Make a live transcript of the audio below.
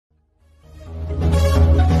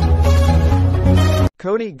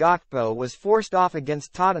Cody Gakpo was forced off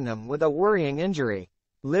against Tottenham with a worrying injury.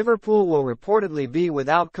 Liverpool will reportedly be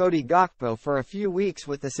without Cody Gakpo for a few weeks,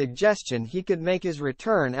 with the suggestion he could make his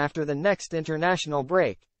return after the next international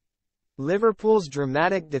break. Liverpool's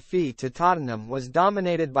dramatic defeat to Tottenham was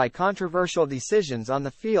dominated by controversial decisions on the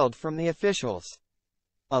field from the officials.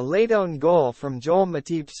 A late own goal from Joel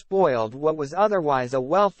Matip spoiled what was otherwise a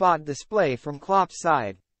well-fought display from Klopp's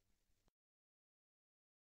side.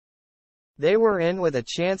 They were in with a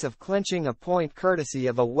chance of clinching a point courtesy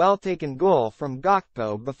of a well-taken goal from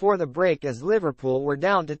Gakpo before the break, as Liverpool were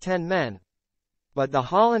down to 10 men. But the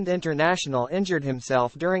Holland international injured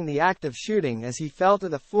himself during the act of shooting as he fell to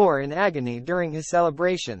the floor in agony during his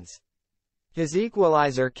celebrations. His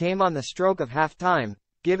equaliser came on the stroke of half-time,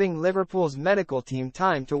 giving Liverpool's medical team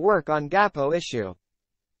time to work on Gakpo's issue.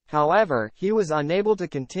 However, he was unable to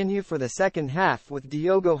continue for the second half, with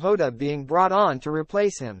Diogo Jota being brought on to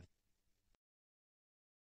replace him.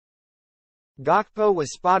 Gakpo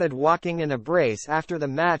was spotted walking in a brace after the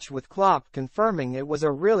match, with Klopp confirming it was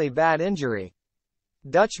a really bad injury.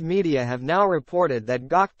 Dutch media have now reported that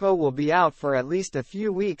Gakpo will be out for at least a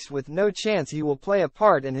few weeks, with no chance he will play a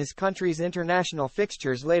part in his country's international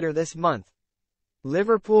fixtures later this month.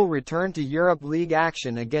 Liverpool returned to Europa League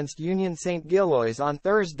action against Union Saint-Gilloise on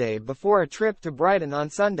Thursday before a trip to Brighton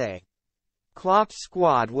on Sunday. Klopp's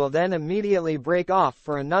squad will then immediately break off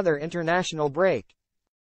for another international break,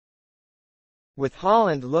 with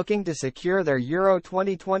Holland looking to secure their Euro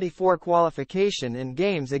 2024 qualification in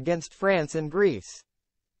games against France and Greece.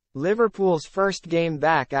 Liverpool's first game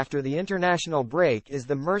back after the international break is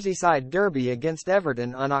the Merseyside derby against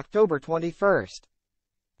Everton on October 21.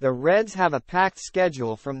 The Reds have a packed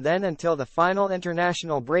schedule from then until the final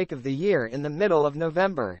international break of the year in the middle of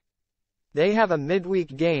November. They have a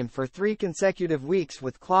midweek game for 3 consecutive weeks,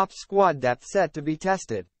 with Klopp's squad depth set to be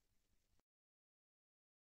tested.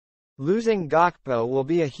 Losing Gakpo will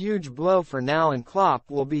be a huge blow for now, and Klopp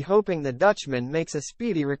will be hoping the Dutchman makes a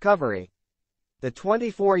speedy recovery. The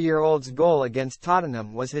 24-year-old's goal against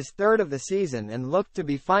Tottenham was his third of the season and looked to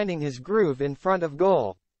be finding his groove in front of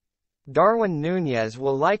goal. Darwin Núñez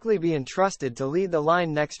will likely be entrusted to lead the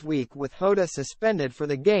line next week, with Jota suspended for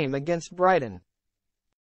the game against Brighton.